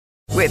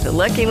With the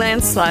Lucky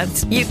Land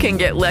Slots, you can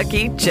get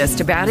lucky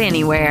just about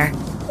anywhere.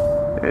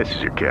 This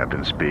is your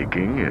captain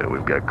speaking.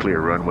 We've got clear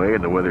runway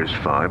and the weather's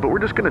fine, but we're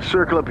just going to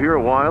circle up here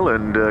a while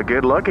and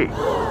get lucky.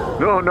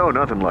 No,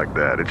 nothing like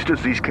that. It's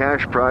just these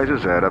cash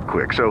prizes add up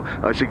quick. So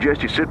I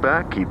suggest you sit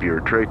back, keep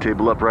your tray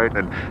table upright,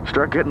 and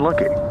start getting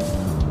lucky.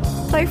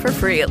 Play for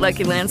free at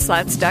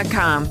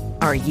LuckyLandSlots.com.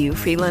 Are you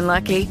feeling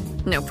lucky?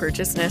 No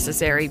purchase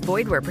necessary.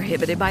 Void where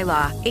prohibited by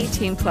law.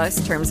 18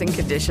 plus terms and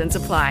conditions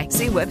apply.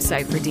 See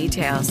website for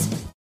details.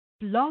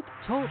 Blog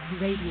Talk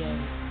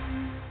Radio.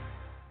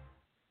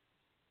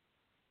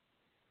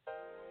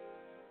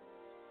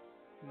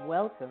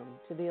 Welcome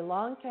to the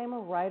Longtime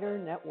Writer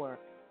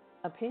Network.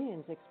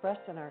 Opinions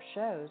expressed in our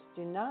shows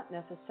do not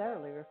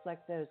necessarily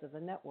reflect those of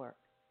the network.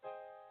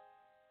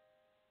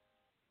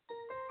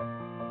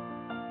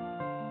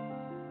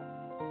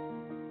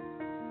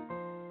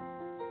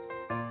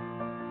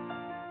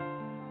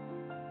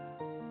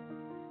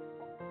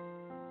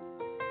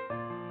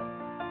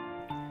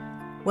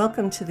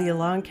 Welcome to the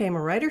Along Came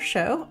a Writer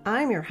Show.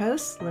 I'm your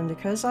host, Linda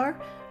Kozar,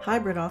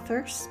 hybrid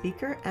author,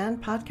 speaker, and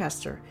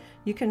podcaster.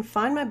 You can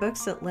find my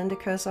books at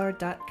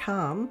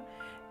lindakozar.com,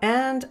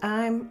 and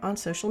I'm on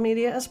social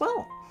media as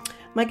well.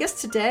 My guest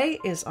today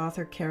is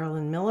author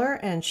Carolyn Miller,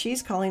 and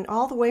she's calling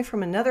all the way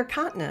from another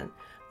continent,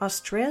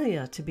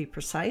 Australia to be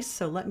precise.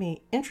 So let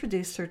me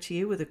introduce her to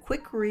you with a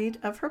quick read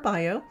of her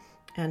bio,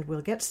 and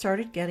we'll get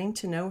started getting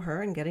to know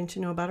her and getting to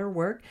know about her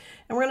work.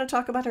 And we're going to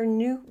talk about her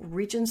new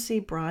Regency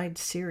Bride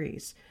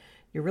series.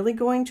 You're really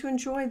going to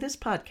enjoy this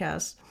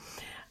podcast.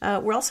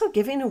 We're also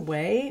giving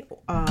away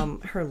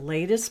her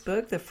latest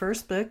book, the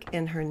first book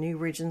in her new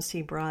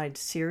Regency Bride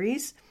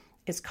series.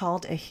 It's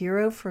called A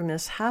Hero for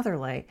Miss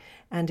Hatherley.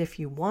 And if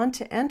you want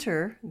to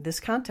enter this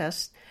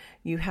contest,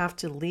 you have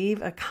to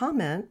leave a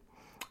comment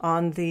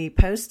on the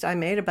post I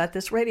made about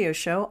this radio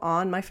show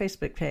on my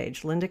Facebook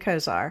page, Linda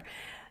Kozar.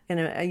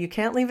 And you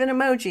can't leave an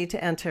emoji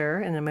to enter.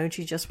 An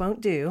emoji just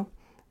won't do.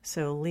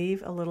 So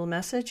leave a little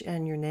message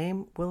and your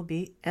name will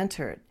be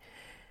entered.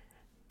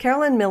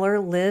 Carolyn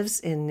Miller lives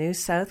in New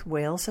South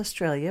Wales,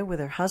 Australia, with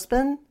her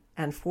husband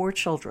and 4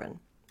 children.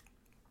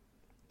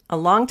 A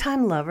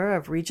longtime lover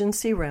of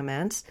Regency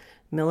romance,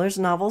 Miller's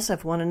novels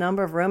have won a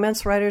number of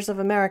Romance Writers of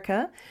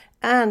America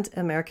and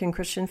American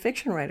Christian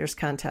Fiction Writers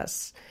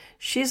contests.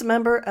 She's a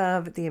member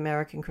of the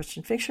American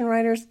Christian Fiction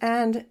Writers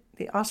and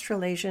the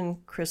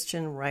Australasian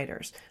Christian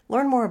Writers.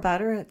 Learn more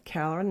about her at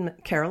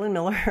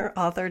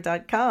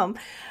CarolynMillerAuthor.com.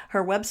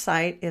 Her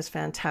website is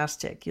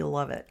fantastic. You'll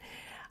love it.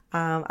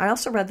 I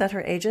also read that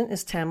her agent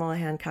is Tamala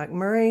Hancock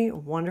Murray, a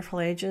wonderful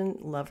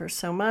agent, love her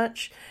so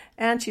much,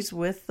 and she's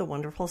with the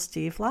wonderful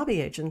Steve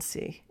Lobby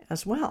Agency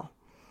as well.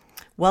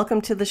 Welcome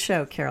to the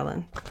show,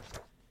 Carolyn.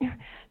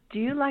 Do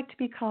you like to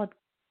be called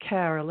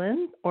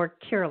Carolyn or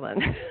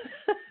Carolyn?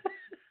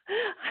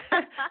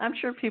 I'm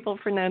sure people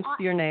pronounce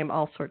your name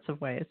all sorts of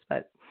ways,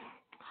 but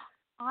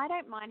I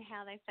don't mind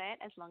how they say it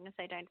as long as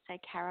they don't say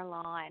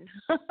Caroline.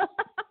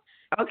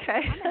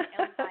 Okay. I'm an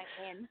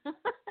L-I-N, so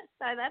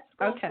that's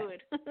all okay.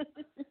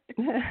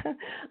 Good.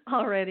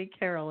 Alrighty,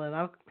 Carolyn.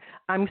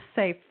 I'm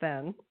safe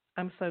then.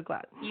 I'm so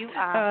glad. You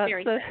are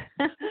very safe.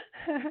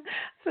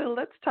 So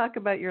let's talk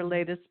about your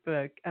latest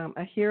book,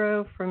 A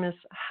Hero for Miss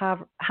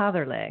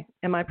Hatherley.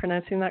 Am I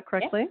pronouncing that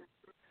correctly? Yes.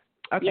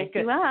 Okay, yes,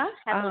 good. You are.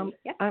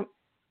 Yep.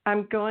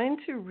 I'm going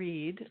to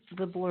read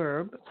the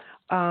blurb,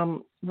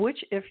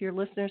 which, if your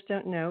listeners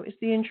don't know, is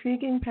the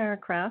intriguing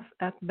paragraph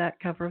at the back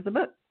cover of the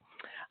book.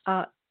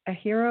 A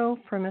Hero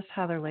for Miss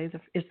Hatherley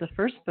is the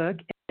first book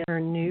in her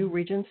new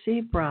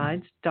Regency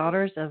Brides,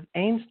 Daughters of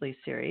Ainsley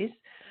series,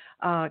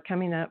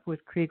 coming up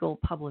with Kriegel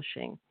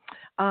Publishing.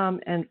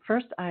 And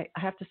first, I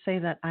have to say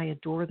that I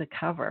adore the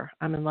cover.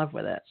 I'm in love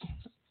with it.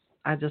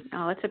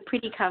 It's a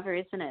pretty cover,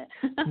 isn't it?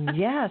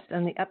 Yes,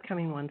 and the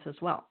upcoming ones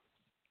as well.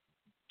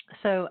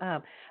 So,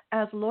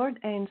 as Lord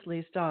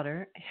Ainsley's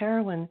daughter,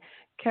 heroine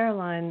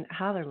Caroline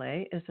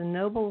Hatherley is a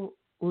noble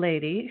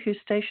lady whose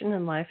station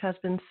in life has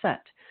been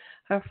set.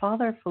 Her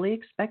father fully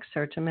expects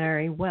her to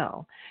marry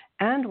well,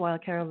 and while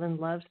Carolyn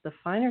loves the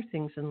finer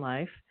things in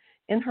life,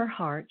 in her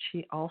heart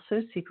she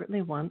also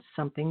secretly wants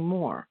something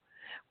more.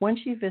 When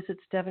she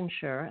visits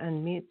Devonshire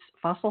and meets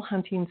fossil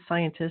hunting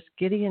scientist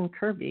Gideon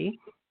Kirby,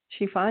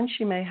 she finds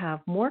she may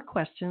have more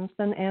questions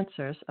than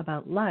answers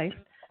about life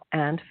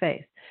and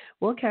faith.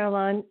 Will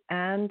Caroline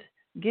and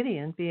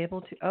Gideon be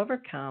able to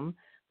overcome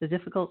the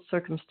difficult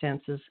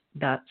circumstances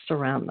that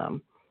surround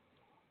them?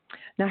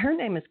 Now, her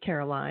name is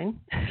Caroline.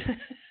 Yes,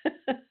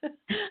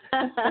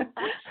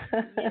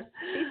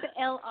 she's the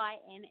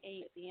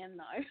L-I-N-E at the end,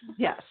 though.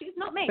 Yes. She's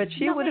not me. But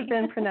she would have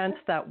been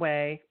pronounced that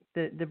way,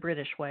 the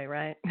British way,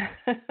 right?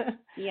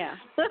 Yeah.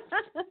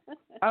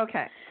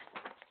 Okay,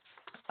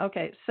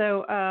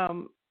 so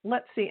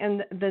let's see.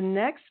 And the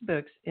next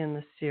books in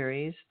the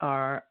series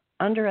are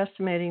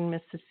Underestimating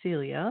Miss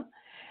Cecilia,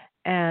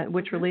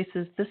 which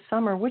releases this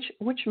summer. Which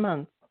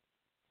month?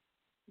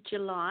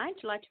 July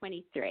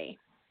 23.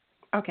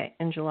 Okay,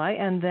 in July.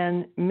 And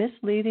then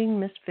Misleading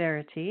Miss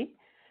Verity,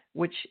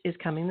 which is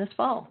coming this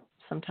fall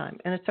sometime.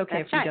 And it's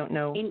okay if you don't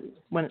know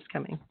when it's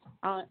coming.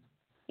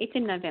 It's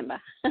in November.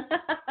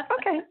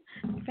 Okay,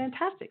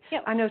 fantastic.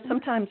 Yep. I know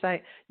sometimes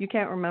you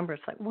can't remember.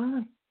 It's like,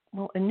 well,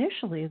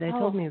 initially they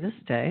told me this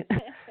day.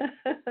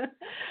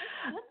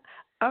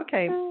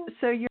 Okay,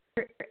 so your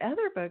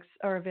other books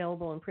are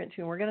available in print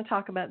too, and we're going to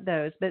talk about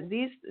those. But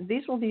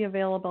these will be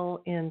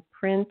available in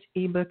print,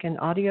 ebook, and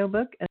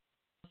audiobook.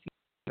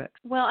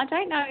 Well, I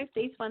don't know if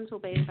these ones will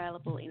be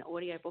available in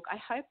audiobook. I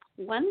hope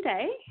one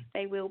day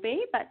they will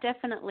be, but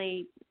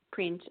definitely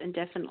print and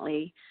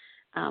definitely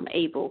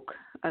ebook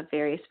of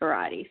various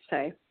varieties.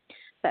 So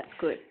that's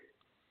good.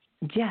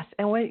 Yes,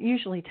 and it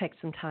usually takes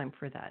some time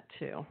for that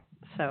too.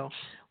 So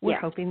we're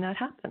hoping that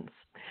happens.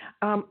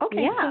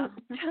 Okay,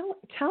 so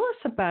tell us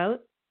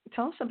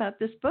about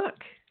this book.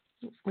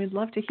 We'd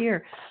love to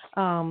hear.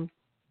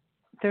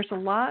 There's a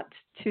lot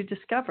to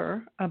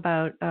discover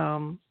about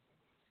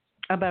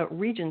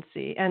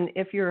Regency, and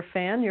if you're a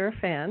fan, you're a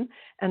fan.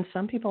 And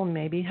some people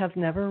maybe have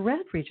never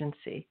read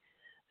Regency.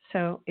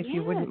 So if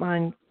you wouldn't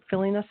mind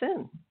filling us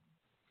in.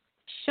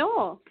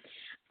 Sure.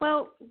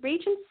 Well,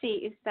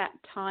 Regency is that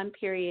time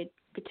period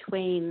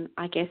between,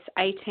 I guess,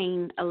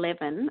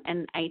 1811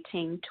 and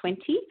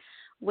 1820,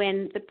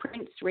 when the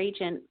Prince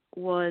Regent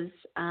was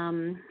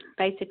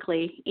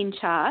basically in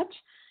charge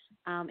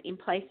in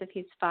place of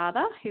his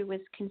father, who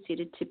was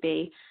considered to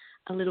be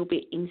a little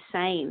bit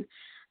insane.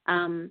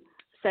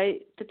 So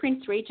the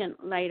Prince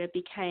Regent later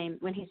became,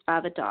 when his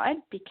father died,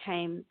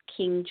 became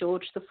King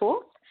George IV.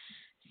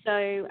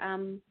 So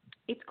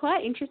it's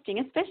quite interesting,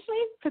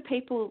 especially for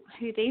people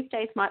who these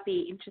days might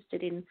be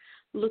interested in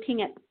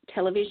looking at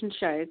television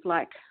shows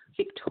like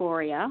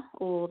Victoria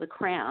or The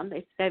Crown.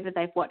 If ever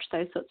they've watched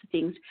those sorts of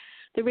things,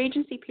 the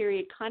Regency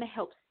period kind of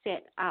helps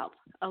set up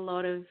a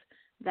lot of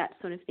that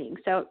sort of thing.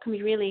 So it can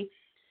be really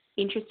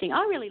interesting.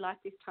 I really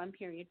like this time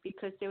period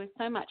because there was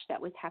so much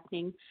that was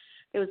happening.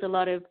 There was a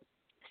lot of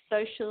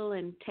social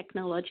and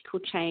technological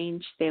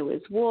change. There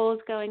was wars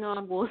going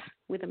on, wars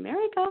with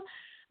America,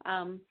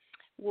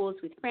 wars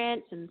with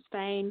France and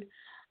Spain.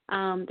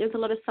 There was a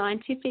lot of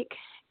scientific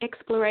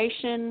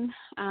exploration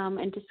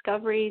and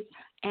discoveries,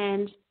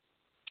 and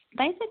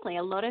basically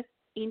a lot of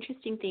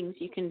interesting things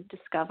you can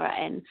discover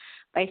and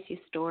base your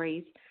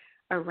stories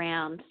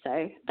around.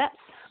 So that's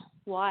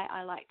why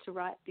I like to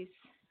write this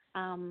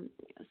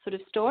sort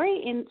of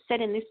story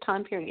set in this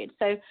time period.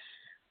 So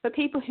for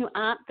people who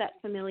aren't that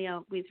familiar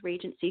with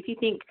Regency, if you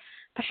think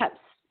perhaps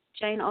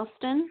Jane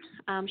Austen,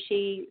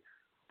 she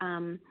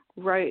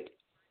wrote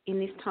in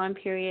this time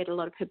period. A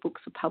lot of her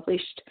books were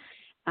published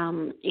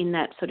in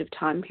that sort of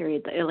time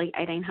period, the early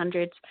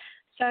 1800s.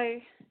 So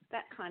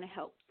that kind of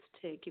helps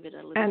to give it a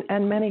little bit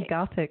and of many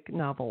context. Gothic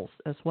novels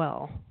as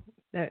well.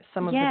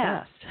 Some of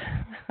the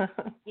best.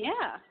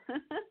 Yeah.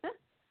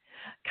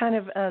 Kind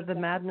of the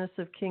madness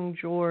of King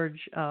George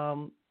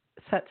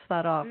sets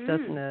that off,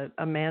 doesn't it?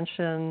 A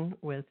mansion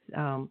with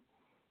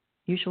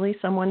usually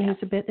someone who's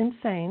a bit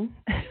insane.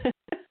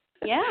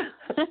 Yeah.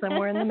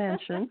 Somewhere in the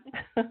mansion.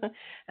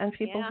 And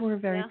people who are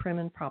very prim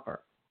and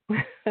proper.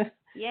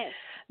 Yes.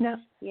 Now,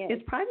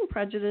 is Pride and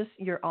Prejudice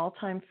your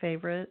all-time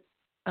favorite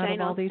out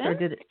Jane of all Austen? these, or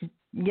did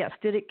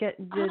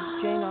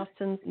Jane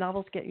Austen's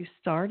novels get you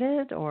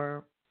started,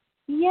 or?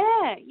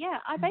 Yeah.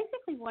 I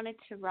basically wanted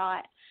to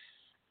write.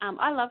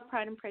 I love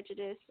Pride and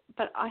Prejudice,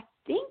 but I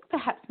think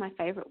perhaps my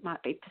favorite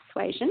might be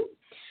Persuasion.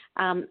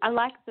 I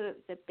like the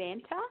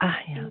banter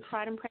in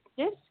Pride and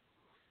Prejudice,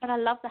 but I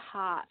love the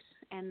heart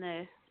and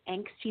the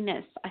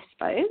angstiness, I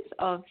suppose,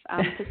 of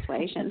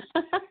Persuasion.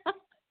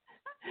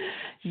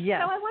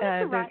 Yes. So I wanted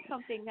to write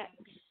something that...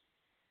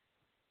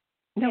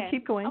 No,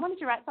 keep going. I wanted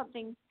to write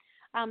something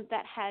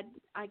that had,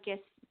 I guess,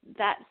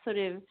 that sort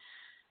of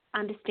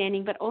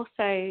understanding, but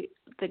also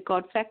the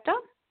God factor,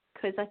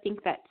 because I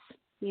think that's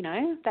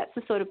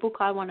the sort of book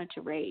I wanted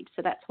to read.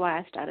 So that's why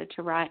I started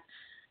to write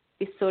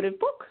this sort of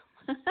book.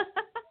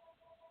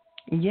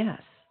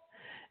 Yes.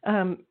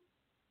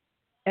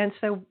 And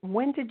so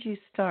when did you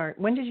start?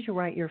 When did you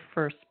write your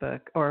first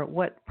book, or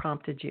what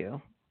prompted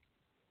you?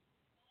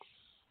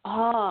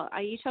 Oh,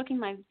 are you talking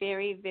my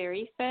very,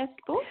 very first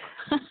book?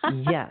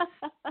 Yes.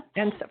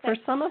 And so for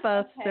some of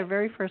us, their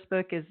very first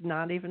book is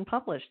not even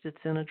published. It's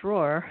in a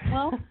drawer.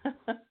 Well,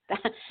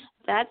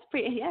 that's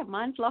pretty,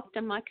 mine's locked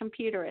on my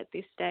computer at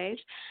this stage.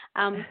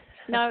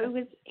 No,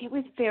 it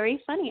was very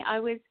funny.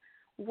 I was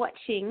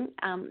watching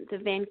the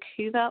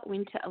Vancouver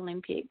Winter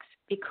Olympics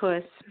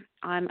because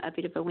I'm a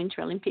bit of a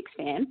Winter Olympics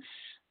fan,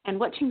 and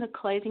watching the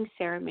closing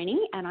ceremony,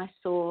 and I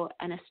saw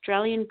an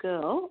Australian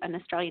girl, an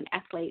Australian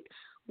athlete,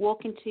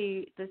 walk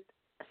into the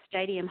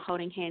stadium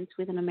holding hands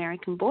with an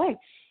American boy.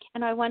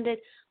 And I wondered,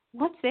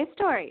 what's their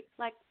story?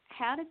 Like,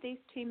 how did these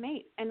two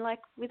meet? And like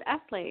with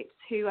athletes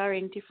who are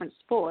in different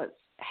sports,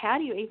 how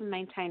do you even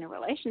maintain a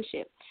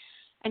relationship?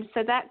 And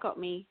so that got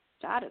me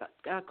started.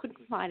 I could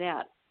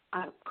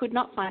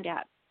not find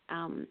out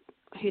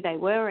who they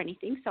were or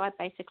anything. So I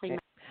basically...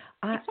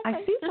 I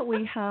see that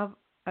we have...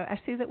 I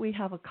see that we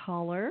have a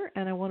caller,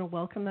 and I want to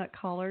welcome that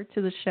caller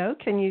to the show.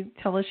 Can you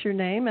tell us your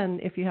name and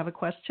if you have a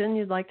question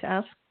you'd like to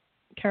ask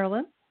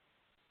Carolyn?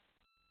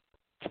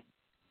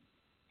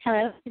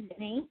 Hello, this is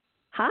me.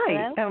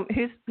 Hi. Hello?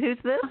 Who's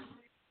this?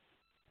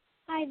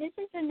 Hi, this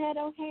is Annette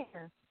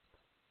O'Hare.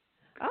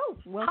 Oh,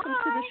 welcome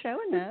to the show,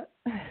 Annette.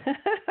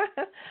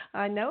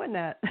 I know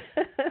Annette.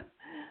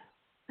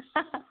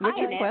 What's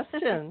your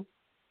question?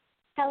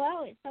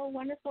 Hello, it's so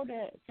wonderful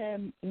to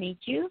meet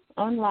you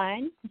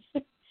online.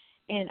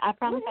 And I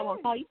promise I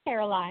won't call you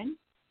Caroline.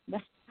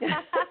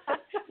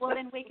 Well,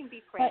 then we can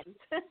be friends.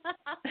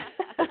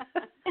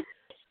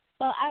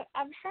 Well,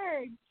 I've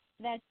heard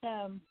that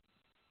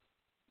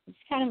it's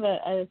kind of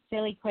a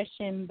silly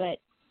question, but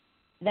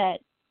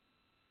that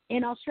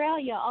in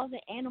Australia, all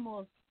the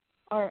animals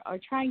are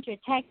trying to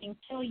attack and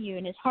kill you,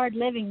 and it's hard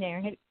living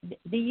there.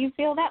 Do you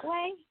feel that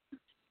way?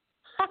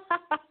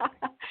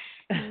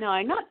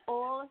 No, not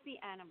all of the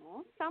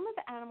animals. Some of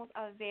the animals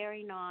are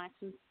very nice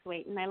and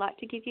sweet, and they like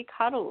to give you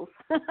cuddles.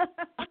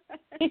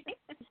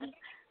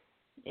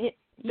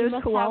 Those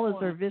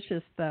koalas are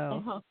vicious,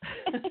 though.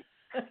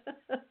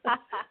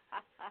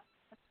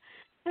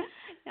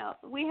 No,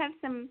 we have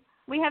some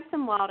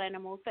wild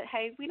animals, but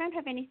hey, we don't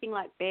have anything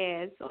like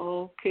bears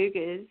or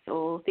cougars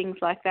or things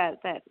like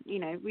that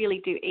really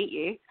do eat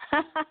you.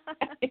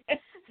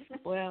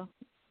 Well,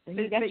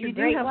 but you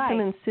do have some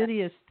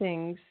insidious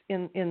things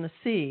in the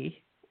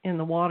sea, in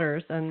the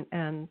waters,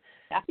 and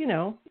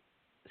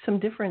some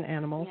different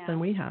animals than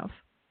we have.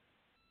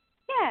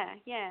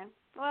 Yeah.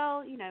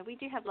 Well, we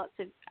do have lots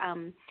of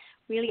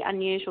really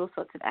unusual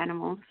sorts of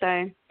animals,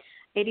 so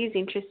it is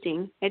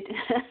interesting. We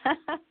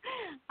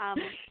have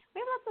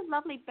lots of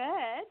lovely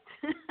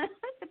birds.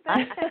 The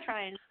birds don't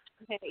try and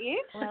hurt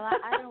you. Well,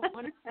 I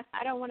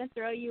don't want to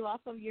throw you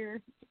off of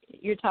you're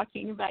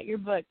talking about your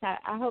books.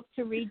 I hope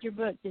to read your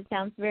books. It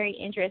sounds very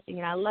interesting,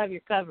 and I love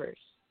your covers.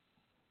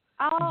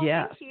 Oh,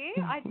 yes. Thank you.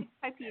 I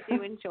hope you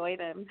do enjoy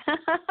them.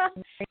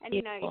 And,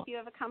 if you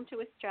ever come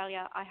to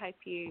Australia, I hope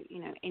you,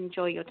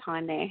 enjoy your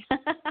time there.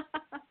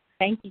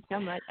 Thank you so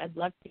much. I'd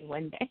love to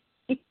one day.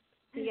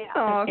 Yeah.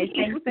 Oh,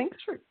 okay.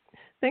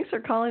 Thanks for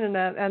calling in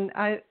that. And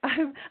I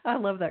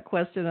love that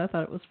question. I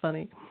thought it was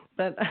funny,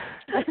 but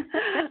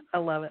I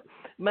love it.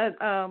 But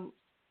for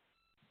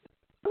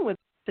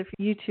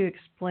you to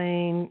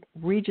explain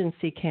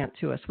Regency camp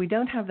to us, we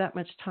don't have that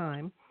much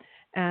time.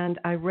 And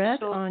I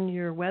read on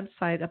your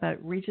website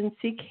about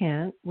Regency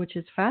Kent, which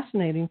is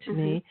fascinating to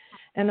me,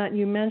 and that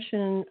you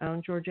mentioned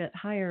Georgette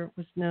Heyer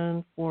was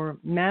known for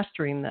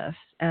mastering this.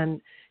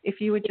 And if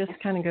you would just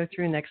kind of go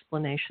through an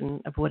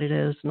explanation of what it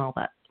is and all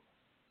that.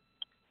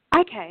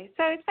 Okay,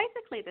 so it's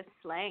basically the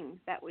slang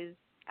that was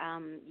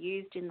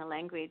used in the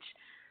language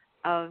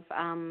of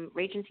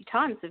Regency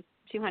times of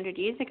 200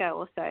 years ago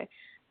or so.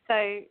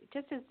 So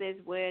just as there's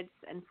words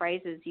and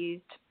phrases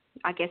used,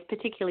 I guess,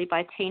 particularly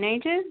by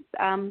teenagers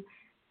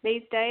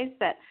these days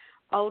that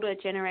older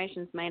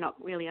generations may not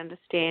really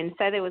understand.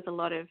 So there was a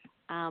lot of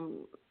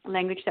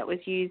language that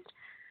was used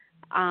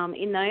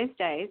in those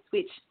days,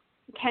 which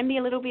can be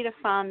a little bit of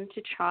fun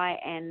to try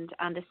and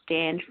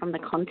understand from the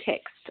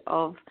context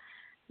of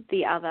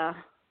the other,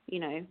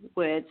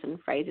 words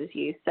and phrases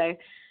used. So,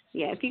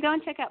 yeah, if you go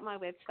and check out my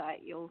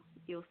website, you'll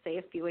see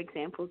a few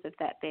examples of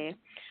that there.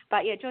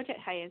 But, yeah, Georgette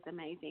Heyer is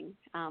amazing.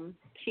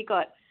 She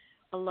got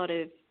a lot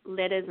of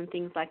letters and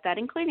things like that,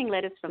 including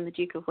letters from the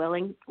Duke of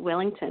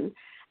Wellington,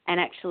 and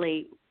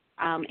actually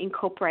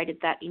incorporated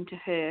that into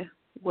her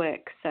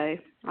work. So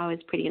I was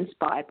pretty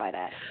inspired by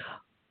that.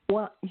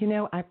 Well,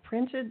 I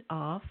printed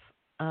off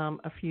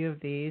a few of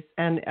these,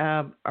 and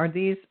are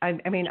these? I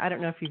mean, I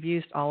don't know if you've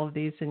used all of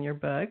these in your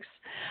books,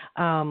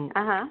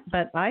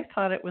 but I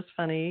thought it was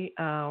funny.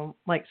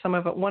 Like some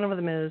of it, one of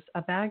them is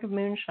a bag of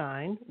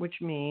moonshine, which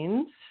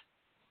means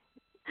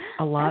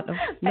a lot of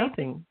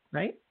nothing,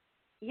 right?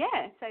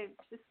 Yeah, so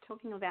just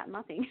talking about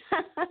nothing.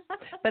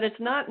 But it's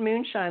not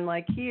moonshine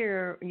like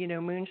here,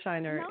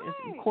 moonshine is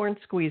corn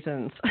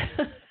squeezins.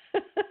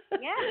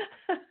 Yeah.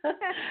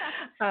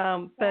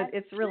 But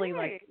it's really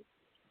like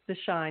the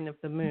shine of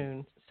the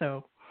moon.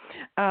 So,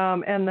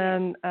 and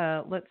then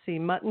let's see,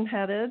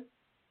 mutton-headed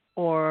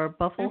or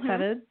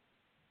buffle-headed.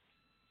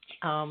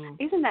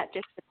 Isn't that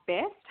just the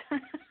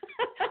best?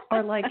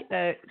 Or like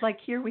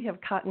here we have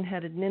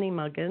cotton-headed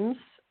ninny-muggins,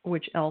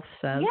 which Elf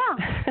says. Yeah.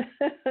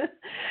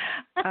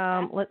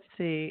 Let's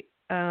see.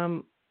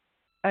 A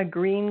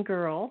green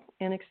girl,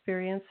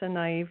 inexperienced and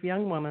naive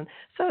young woman.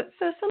 So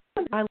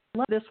I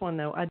love this one,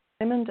 though. A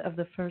diamond of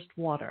the first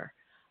water.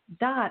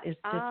 That is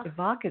just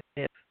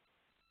evocative.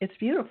 It's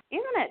beautiful.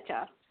 Isn't it,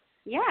 just?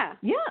 Yeah.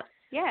 Yeah.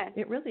 Yeah.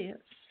 It really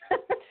is.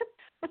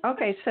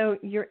 Okay, so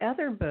your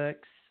other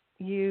books,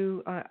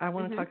 I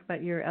want to talk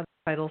about your other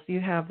titles.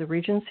 You have The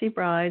Regency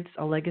Brides,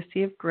 A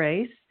Legacy of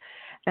Grace.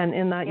 And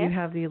in that you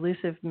have The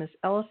Elusive Miss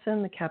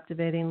Ellison, The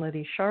Captivating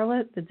Lady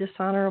Charlotte, The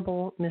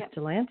Dishonorable Miss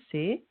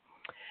Delancey,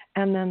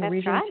 and then The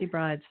Regency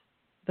Brides,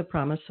 The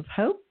Promise of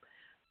Hope,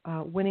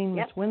 Winning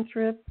Miss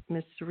Winthrop,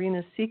 Miss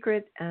Serena's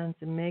Secret, and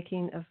The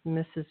Making of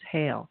Mrs.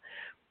 Hale.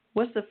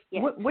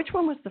 Which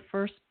one was the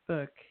first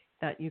book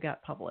that you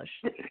got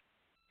published?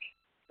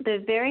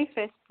 The very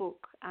first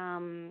book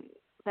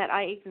that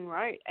I even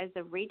wrote as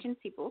a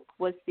Regency book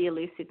was The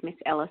Elusive Miss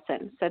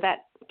Ellison. So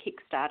that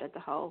kick-started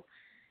the whole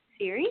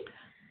series.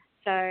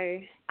 So.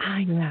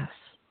 Yes.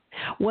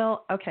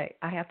 Well, okay,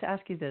 I have to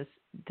ask you this.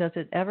 Does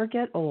it ever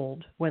get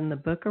old when the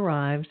book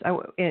arrives,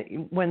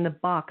 when the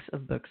box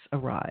of books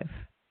arrive?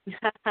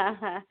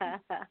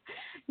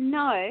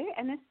 No,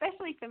 and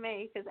especially for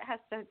me, because it has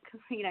to,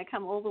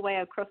 come all the way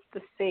across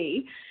the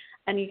sea,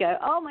 and you go,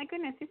 oh my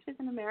goodness, this was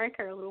in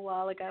America a little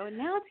while ago, and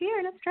now it's here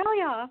in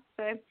Australia.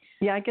 So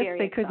yeah, I guess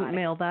they exciting. couldn't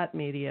mail that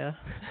media.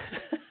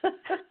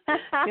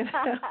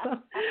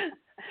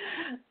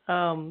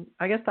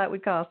 I guess that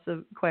would cost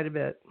quite a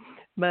bit,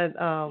 but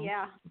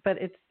yeah. But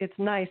it's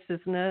nice,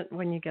 isn't it,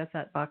 when you get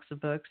that box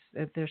of books?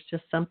 There's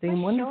just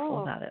something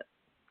wonderful about it.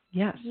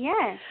 Yes.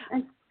 Yes.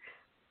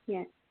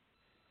 Yeah.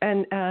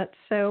 And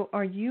so,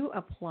 are you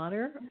a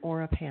plotter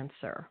or a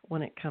pantser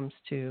when it comes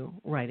to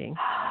writing?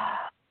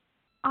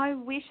 I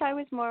wish I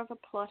was more of a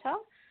plotter,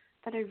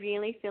 but I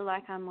really feel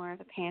like I'm more of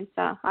a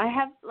pantser.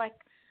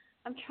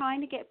 I'm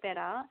trying to get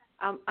better.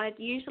 I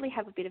usually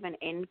have a bit of an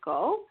end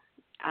goal,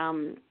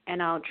 and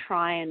I'll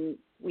try and,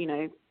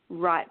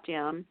 write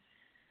down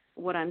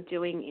what I'm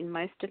doing in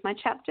most of my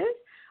chapters.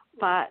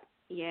 But,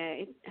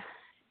 yeah,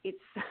 it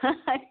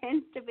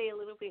tends to be a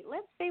little bit,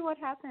 let's see what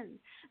happens.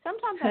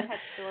 Sometimes I've had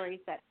stories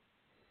that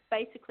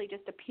basically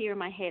just appear in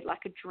my head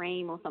like a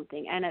dream or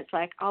something, and it's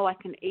like, oh, I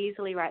can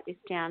easily write this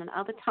down. And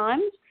other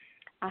times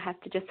I have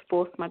to just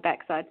force my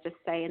backside to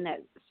stay in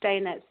that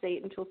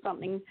seat until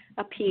something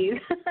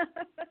appears.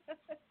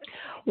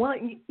 Well,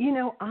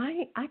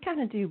 I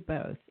kind of do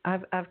both.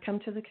 I've come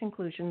to the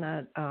conclusion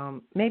that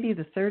maybe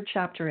the third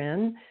chapter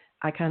in,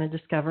 I kind of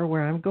discover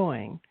where I'm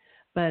going.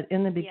 But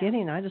in the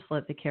beginning, I just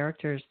let the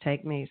characters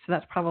take me. So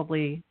that's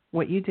probably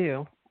what you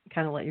do,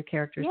 kind of let your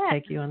characters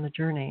take you on the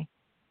journey.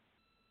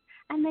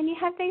 And then you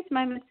have these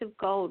moments of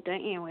gold,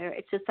 don't you, where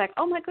it's just like,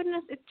 oh, my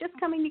goodness, it's just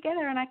coming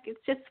together, and it's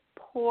just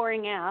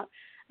pouring out.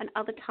 And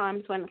other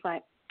times when it's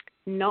like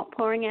not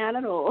pouring out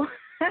at all.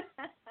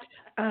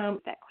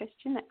 That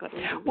question that got a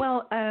little bit.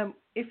 Well,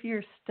 if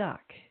you're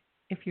stuck,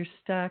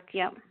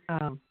 yep.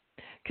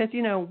 Because,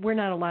 we're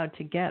not allowed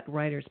to get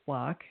writer's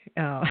block.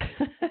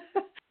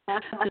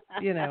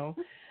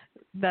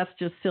 That's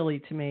just silly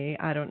to me.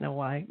 I don't know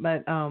why.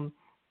 But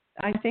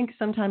I think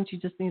sometimes you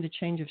just need a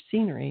change of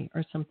scenery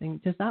or something.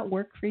 Does that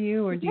work for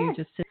you, or do you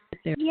just sit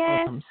there?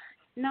 Yes.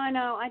 No,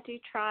 I do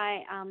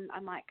try. I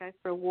might go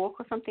for a walk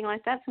or something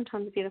like that.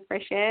 Sometimes a bit of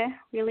fresh air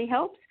really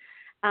helps.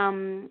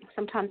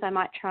 Sometimes I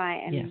might try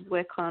and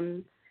work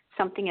on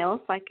something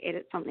else, like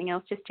edit something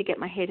else, just to get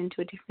my head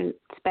into a different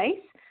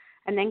space,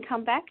 and then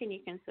come back and you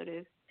can sort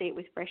of see it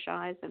with fresh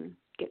eyes and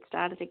get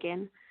started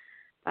again.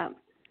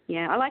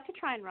 Yeah, I like to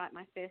try and write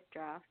my first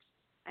draft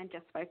and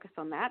just focus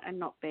on that and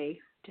not be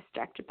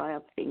distracted by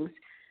other things.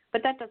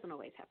 But that doesn't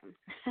always happen.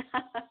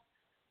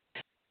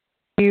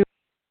 You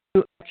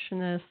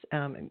perfectionist,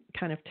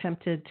 kind of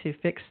tempted to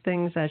fix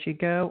things as you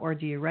go, or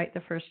do you write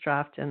the first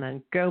draft and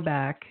then go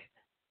back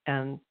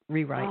and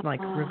rewrite,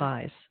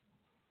 revise?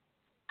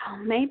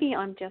 Maybe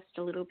I'm just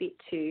a little bit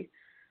too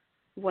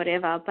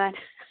whatever, but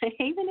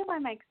even if I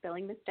make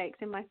spelling mistakes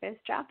in my first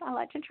draft, I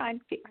like to try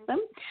and fix them.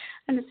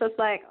 And it's just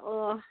like,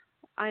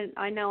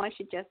 I know I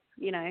should just,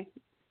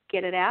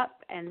 get it out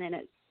and then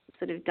it's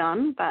sort of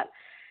done. But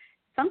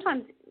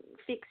sometimes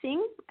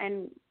fixing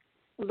and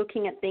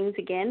looking at things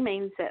again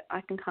means that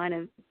I can kind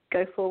of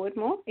go forward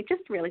more. It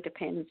just really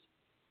depends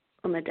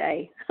on the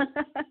day.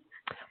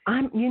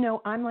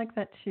 I'm like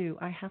that too.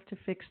 I have to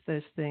fix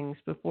those things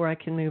before I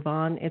can move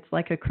on. It's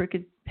like a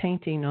crooked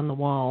painting on the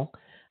wall.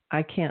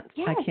 I can't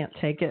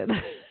take it.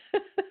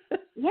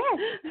 Yes.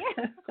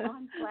 Oh,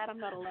 I'm glad I'm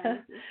not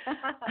alone.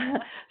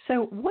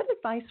 So what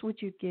advice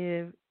would you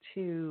give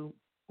to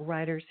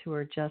writers who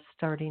are just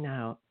starting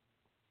out?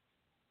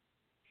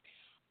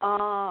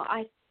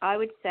 I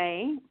would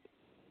say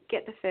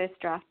get the first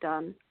draft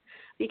done,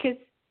 because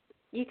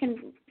you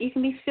can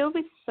be filled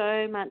with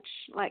so much,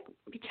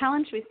 be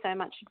challenged with so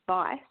much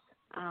advice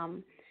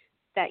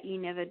that you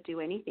never do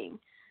anything.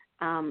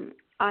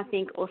 I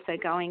think also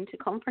going to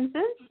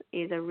conferences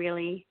is a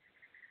really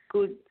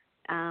good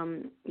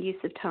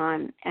use of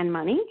time and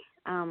money.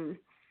 And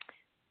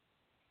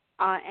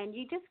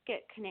you just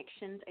get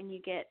connections and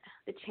you get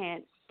the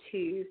chance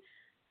to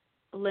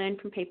learn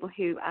from people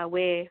who are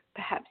where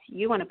perhaps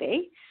you want to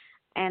be,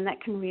 and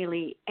that can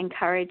really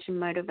encourage and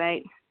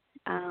motivate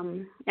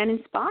and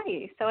inspire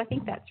you. So I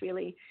think that's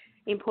really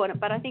important.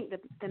 But I think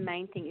the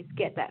main thing is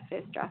get that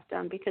first draft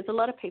done, because a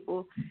lot of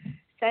people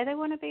say they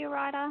want to be a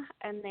writer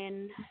and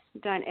then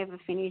don't ever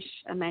finish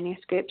a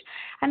manuscript.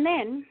 And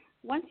then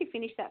once you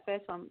finish that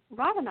first one,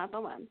 write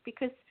another one,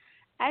 because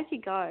as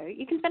you go,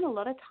 you can spend a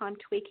lot of time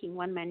tweaking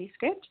one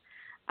manuscript.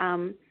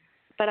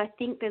 But I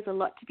think there's a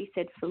lot to be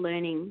said for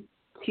learning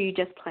to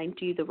just plain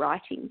do the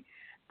writing.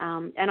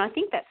 And I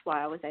think that's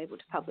why I was able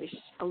to publish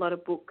a lot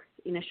of books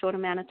in a short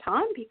amount of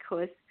time,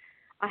 because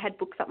I had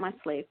books up my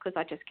sleeve because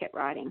I just kept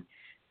writing.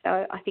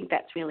 So I think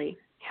that's really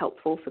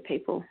helpful for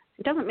people.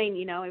 It doesn't mean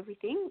you know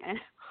everything, and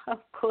of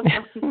course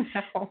I'm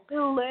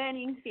still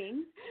learning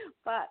things,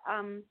 but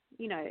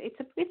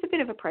it's a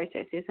bit of a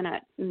process, isn't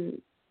it?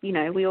 And,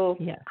 we all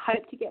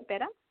hope to get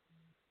better.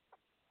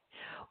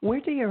 Where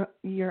do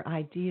your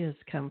ideas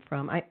come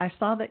from? I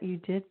saw that you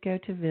did go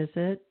to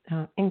visit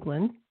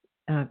England,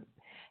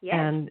 Yes.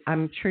 and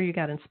I'm sure you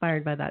got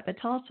inspired by that. But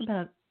tell us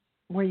about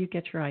where you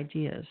get your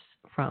ideas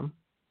from.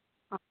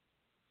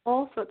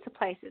 All sorts of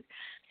places.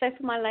 So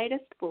for my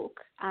latest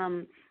book,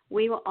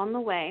 we were on the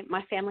way,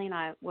 my family and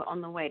I were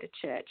on the way to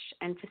church,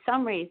 and for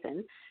some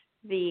reason,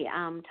 the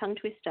tongue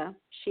twister,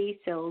 she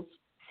sells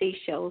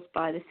seashells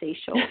by the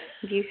seashore.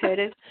 Have you heard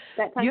of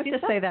that tongue twister? You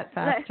have to say that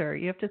faster.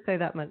 You have to say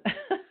that much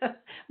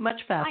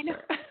faster. I know.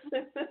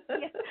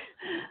 Yeah.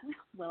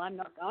 Well, I'm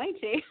not going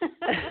to.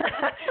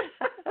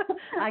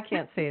 I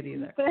can't say it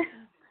either.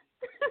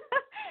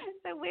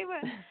 So we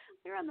were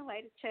on the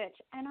way to church,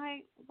 and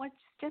I was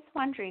just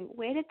wondering,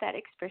 where did that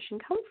expression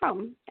come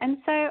from? And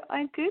so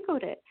I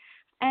Googled it,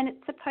 and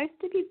it's supposed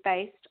to be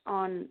based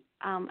on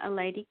a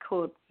lady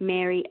called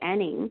Mary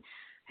Anning,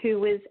 who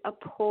was a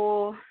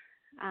poor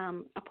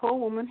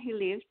woman who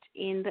lived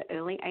in the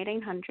early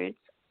 1800s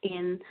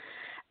in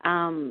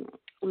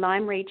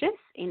Lyme Regis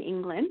in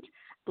England.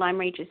 Lyme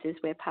Regis is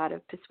where part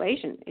of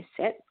Persuasion is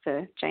set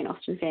for Jane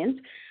Austen fans,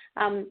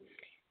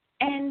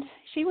 and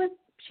she was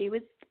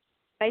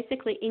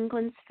basically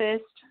England's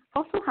first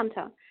fossil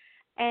hunter.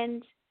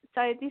 And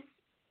so this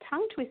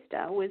tongue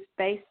twister was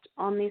based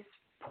on this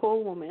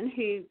poor woman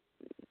who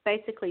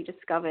basically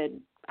discovered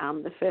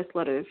the first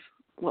lot of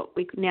what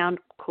we now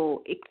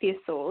call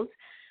ichthyosaurs,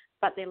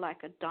 but they're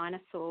like a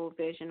dinosaur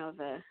version of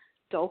a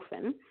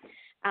dolphin.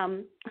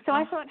 So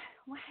I thought,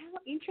 wow, how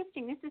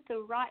interesting. This is the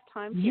right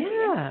time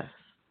period. Yes.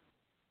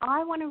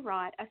 I want to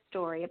write a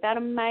story about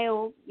a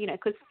male,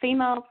 because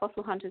female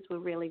fossil hunters were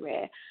really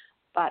rare,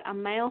 but a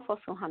male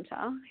fossil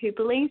hunter who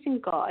believes in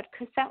God,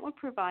 because that would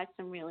provide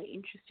some really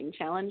interesting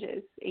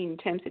challenges in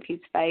terms of his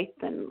faith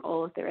and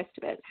all of the rest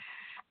of it,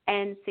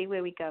 and see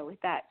where we go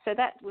with that. So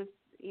that was,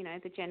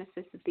 the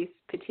genesis of this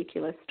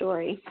particular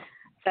story.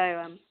 So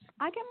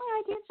I get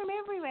my ideas from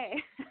everywhere.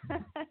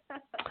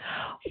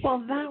 Well,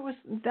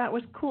 that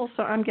was cool.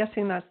 So I'm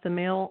guessing that's the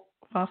male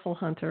fossil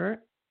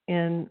hunter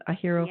in A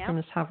Hero from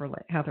Miss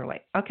Hatherley.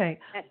 Okay,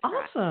 that's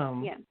awesome.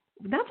 Right. Yeah.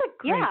 That's a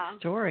great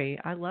story.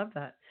 I love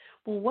that.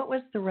 Well, what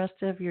was the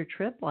rest of your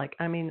trip like?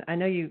 I mean, I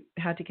know you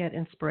had to get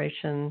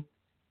inspiration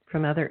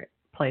from other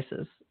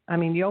places. I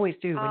mean, you always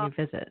do when you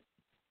visit.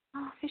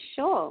 Oh, for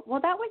sure.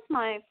 Well, that was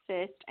my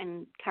first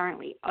and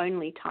currently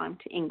only time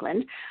to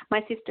England.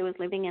 My sister was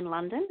living in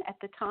London at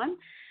the time,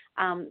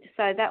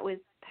 so that was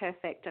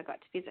perfect. I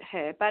got to visit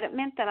her, but it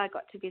meant that I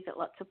got to visit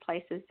lots of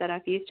places that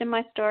I've used in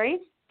my stories.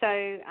 So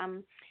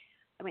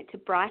I went to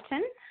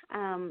Brighton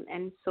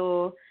and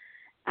saw,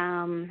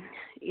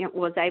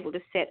 was able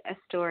to set a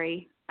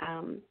story,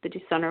 The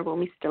Dishonourable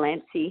Miss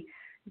Delancey,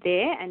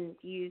 there, and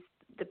used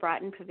the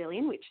Brighton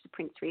Pavilion, which the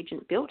Prince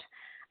Regent built,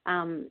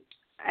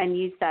 and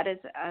used that as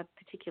a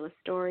particular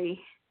story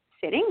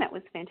setting. That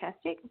was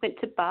fantastic. Went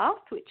to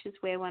Bath, which is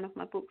where one of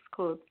my books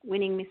called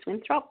Winning Miss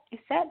Winthrop is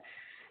set,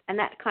 and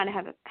that kind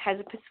of has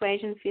a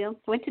persuasion feel.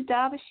 Went to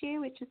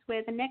Derbyshire, which is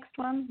where the next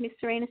one, Miss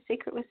Serena's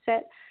Secret, was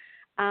set.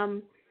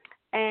 And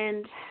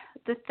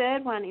the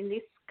third one in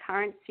this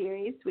current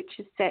series, which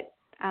is set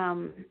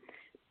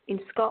in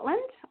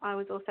Scotland, I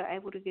was also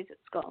able to visit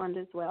Scotland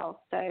as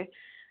well. So,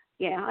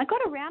 yeah, I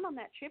got around on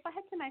that trip. I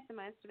had to make the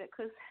most of it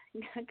because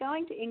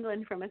going to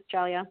England from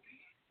Australia,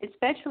 it's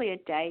virtually a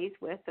day's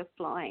worth of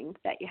flying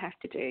that you have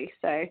to do.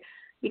 So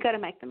you got to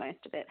make the most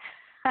of it.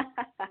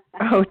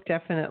 Oh,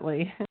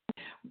 definitely.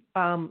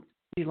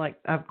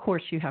 Of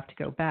course, you have to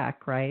go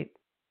back, right?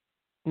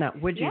 Now,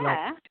 would you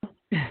like to?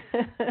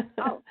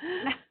 Oh,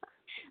 no.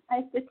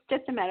 It's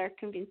just a matter of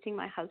convincing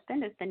my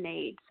husband of the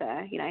need. So,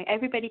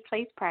 everybody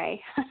please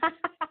pray.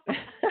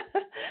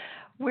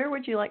 Where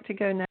would you like to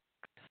go next?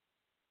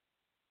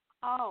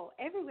 Oh,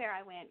 everywhere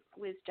I went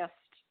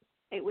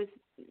it was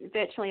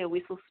virtually a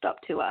whistle-stop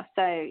tour.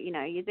 So,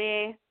 you're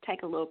there,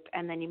 take a look,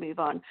 and then you move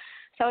on.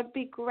 So it'd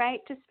be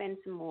great to spend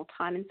some more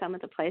time in some of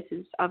the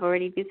places I've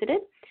already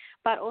visited,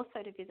 but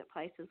also to visit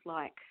places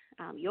like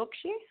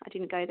Yorkshire. I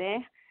didn't go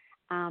there.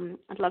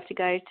 I'd love to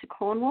go to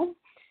Cornwall.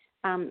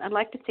 I'd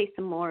like to see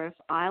some more of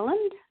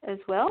Ireland as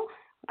well.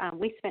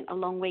 We spent a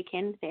long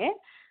weekend there,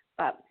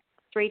 but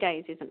 3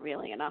 days isn't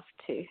really enough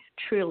to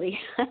truly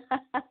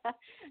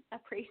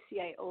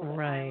appreciate all that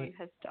Ireland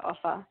has to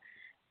offer.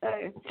 So,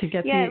 to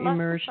get the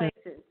immersion.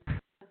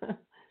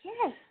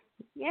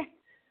 Yes.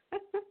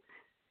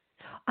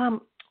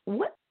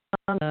 What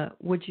genre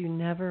would you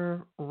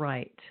never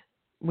write?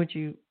 Would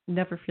you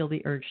never feel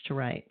the urge to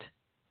write?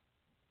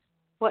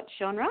 What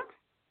genre?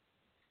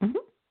 Mm-hmm.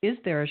 Is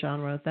there a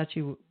genre that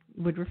you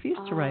would refuse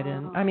to write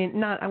in? I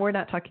mean, we're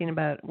talking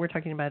about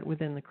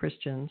within the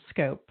Christian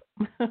scope.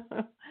 I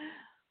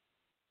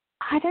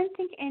don't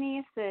think any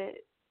of the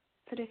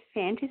sort of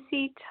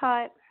fantasy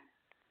type,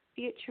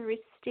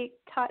 futuristic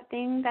type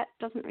thing, that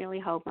doesn't really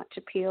hold much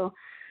appeal.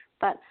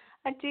 But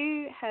I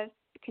do have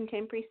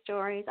contemporary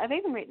stories. I've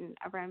even written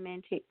a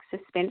romantic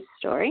suspense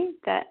story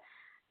that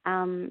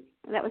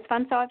was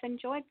fun. So I've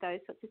enjoyed those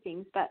sorts of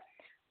things. But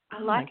I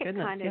like it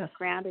kind of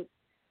grounded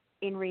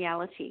in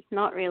reality,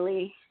 not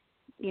really,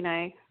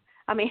 I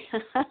I mean,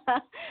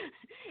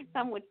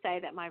 some would say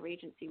that my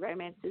Regency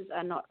romances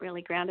are not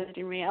really grounded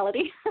in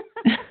reality.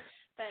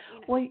 But,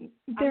 well,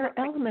 there are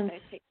elements.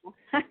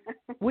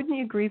 Wouldn't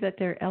you agree that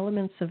there are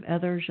elements of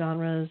other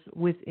genres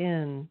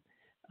within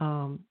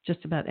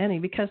just about any?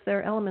 Because there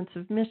are elements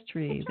of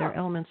mystery, there are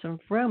elements of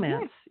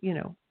romance.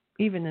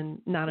 Even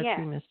in not a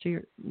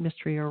true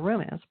mystery or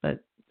romance,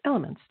 but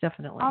elements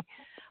definitely.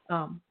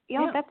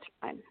 That's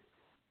right.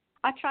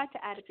 I tried to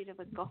add a bit of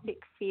a gothic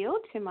feel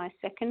to my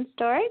second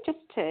story, just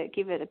to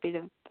give it a bit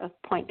of a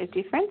point of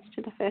difference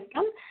to the first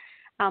one.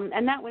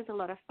 And that was a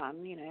lot of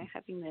fun,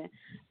 having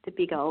the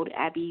big old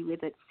abbey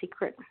with its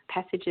secret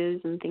passages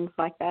and things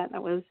like that.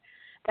 That was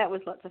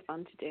lots of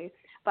fun to do.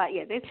 But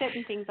there's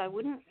certain things I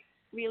wouldn't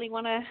really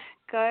want to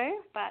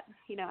go, but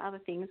other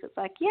things it's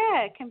like,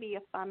 it can be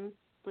a fun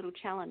little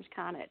challenge,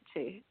 can't it,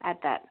 to add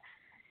that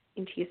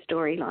into your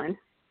storyline.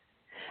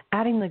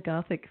 Adding the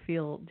gothic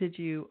feel, did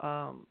you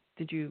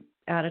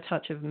add a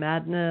touch of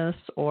madness,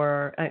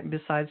 or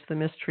besides the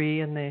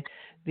mystery and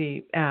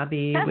the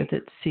abbey with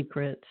its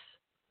secrets?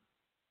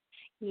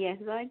 Yes,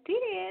 I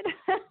did.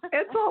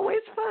 It's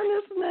always fun,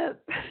 isn't it?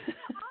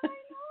 I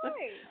know.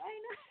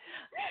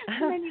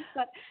 And then you've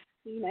got,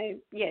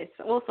 yes,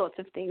 all sorts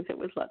of things. It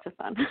was lots of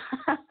fun.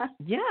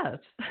 Yes.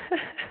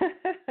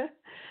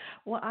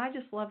 Well, I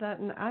just love that,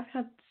 and I've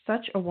had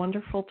such a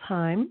wonderful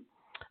time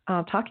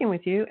talking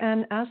with you.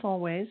 And as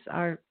always,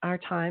 our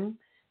time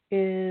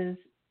is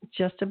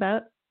just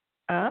about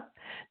up.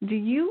 Do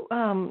you?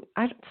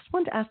 I just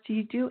wanted to ask: do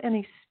you do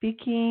any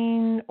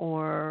speaking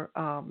or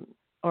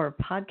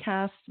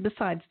podcasts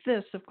besides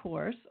this, of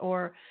course,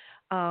 or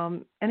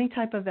any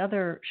type of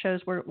other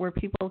shows where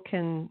people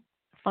can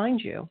find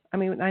you? I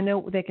mean, I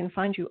know they can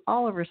find you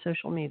all over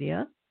social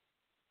media.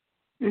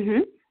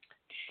 Mhm.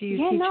 Do you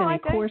teach any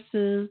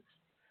courses?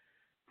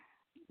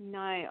 No,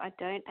 I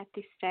don't at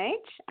this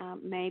stage.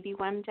 Maybe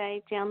one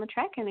day down the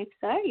track, and if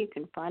so, you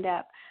can find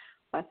out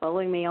by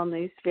following me on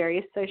these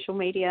various social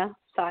media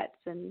sites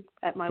and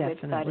at my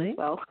website as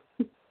well.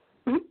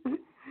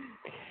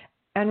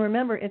 And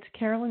remember, it's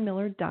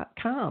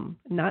carolynmiller.com,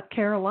 not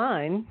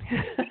Caroline.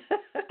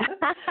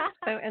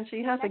 And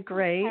she has a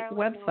great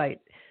website.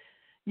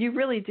 You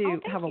really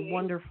do have a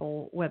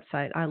wonderful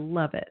website. I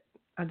love it.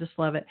 I just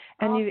love it.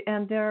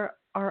 And there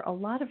are a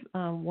lot of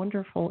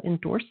wonderful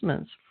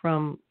endorsements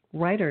from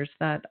writers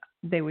that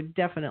they would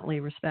definitely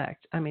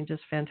respect. I mean,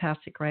 just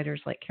fantastic writers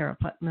like Kara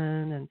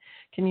Putman, and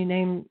can you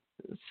name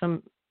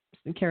some?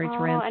 Carrie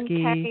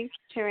Taransky. And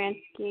Carrie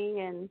Taransky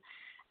and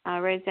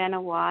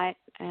Rosanna White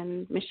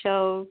and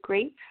Michelle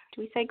Greep.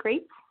 Do we say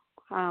Greep?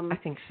 I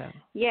think so.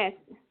 Yes.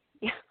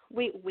 Yeah,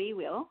 we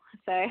will.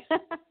 So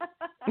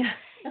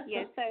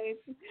so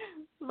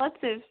lots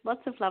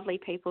of lovely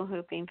people who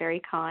have been very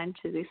kind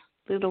to this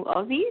little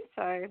Aussie.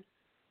 So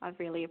I've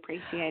really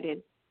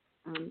appreciated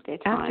their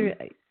time.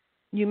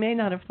 You may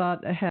not have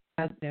thought ahead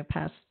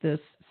past this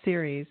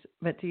series,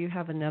 but do you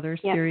have another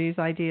series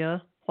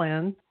idea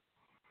planned?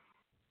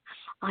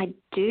 I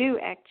do,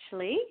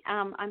 actually.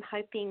 I'm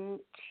hoping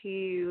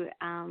to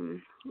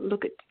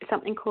look at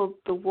something called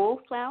The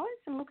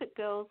Wallflowers and look at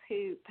girls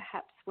who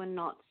perhaps were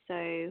not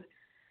so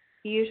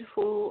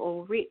beautiful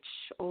or rich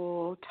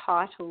or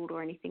titled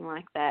or anything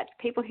like that.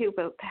 People who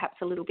were perhaps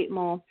a little bit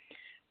more,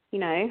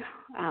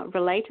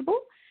 relatable,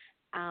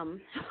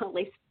 at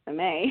least for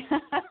me.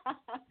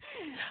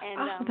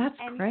 That's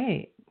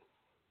great.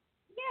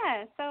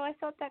 Yeah, so I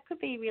thought that could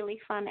be really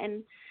fun.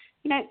 And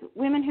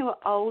women who are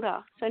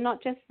older, so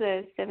not just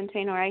the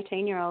 17 or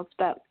 18-year-olds,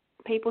 but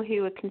people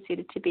who are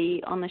considered to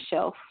be on the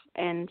shelf,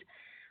 and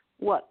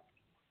what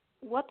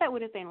that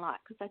would have been like,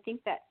 because I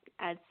think that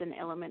adds an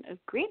element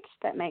of grit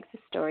that makes the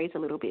stories a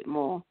little bit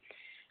more,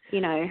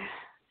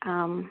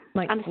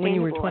 like when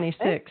you were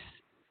 26.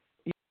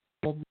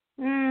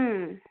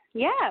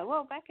 Yeah,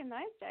 well, back in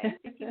those days,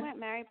 if you weren't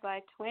married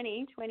by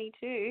 20,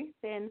 22,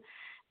 then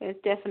there's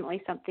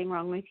definitely something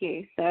wrong with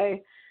you. So,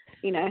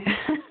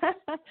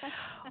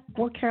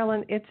 Well,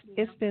 Carolyn,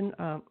 it's been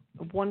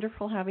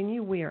wonderful having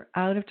you. We are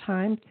out of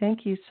time.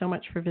 Thank you so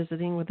much for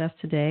visiting with us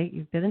today.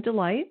 You've been a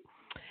delight,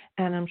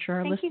 and I'm sure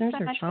our listeners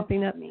are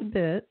chomping at the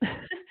bit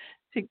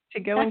to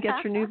go and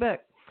get your new book.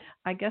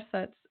 I guess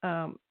that's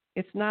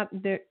it's not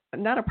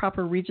a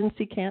proper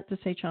Regency cant to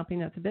say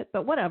chomping at the bit,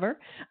 but whatever.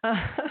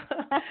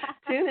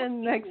 Tune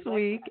in next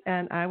week,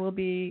 and I will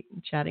be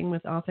chatting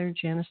with author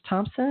Janice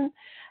Thompson.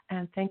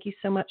 And thank you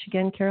so much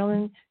again,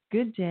 Carolyn.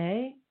 Good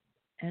day,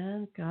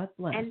 and God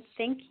bless. And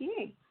thank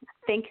you.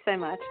 Thanks so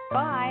much.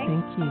 Bye.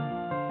 Thank you.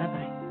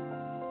 Bye-bye.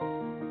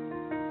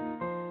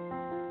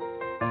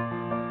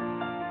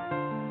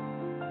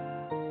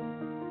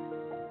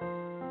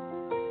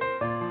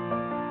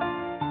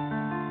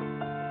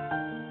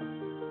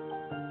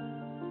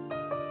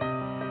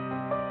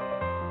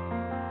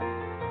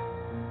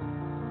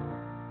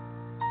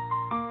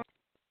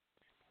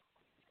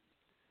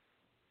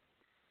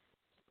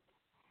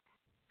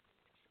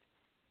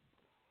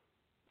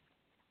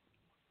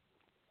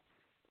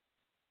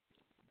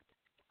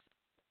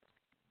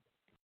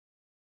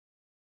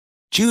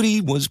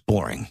 Judy was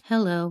boring.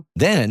 Hello.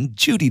 Then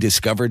Judy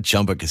discovered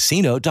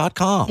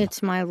ChumbaCasino.com.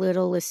 It's my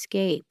little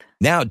escape.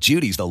 Now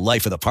Judy's the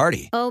life of the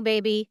party. Oh,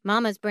 baby,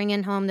 mama's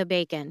bringing home the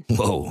bacon.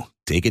 Whoa,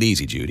 take it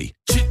easy, Judy.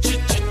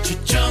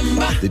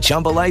 The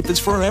Chumba life is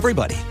for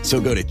everybody. So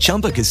go to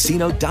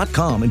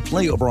ChumbaCasino.com and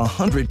play over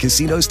 100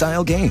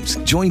 casino-style games.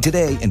 Join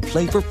today and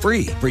play for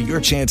free for your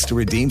chance to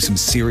redeem some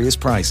serious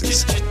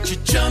prizes.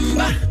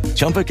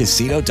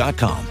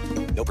 ChumbaCasino.com.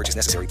 No purchase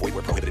necessary. Void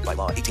where prohibited by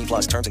law.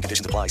 18+ terms and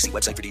conditions apply. See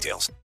website for details.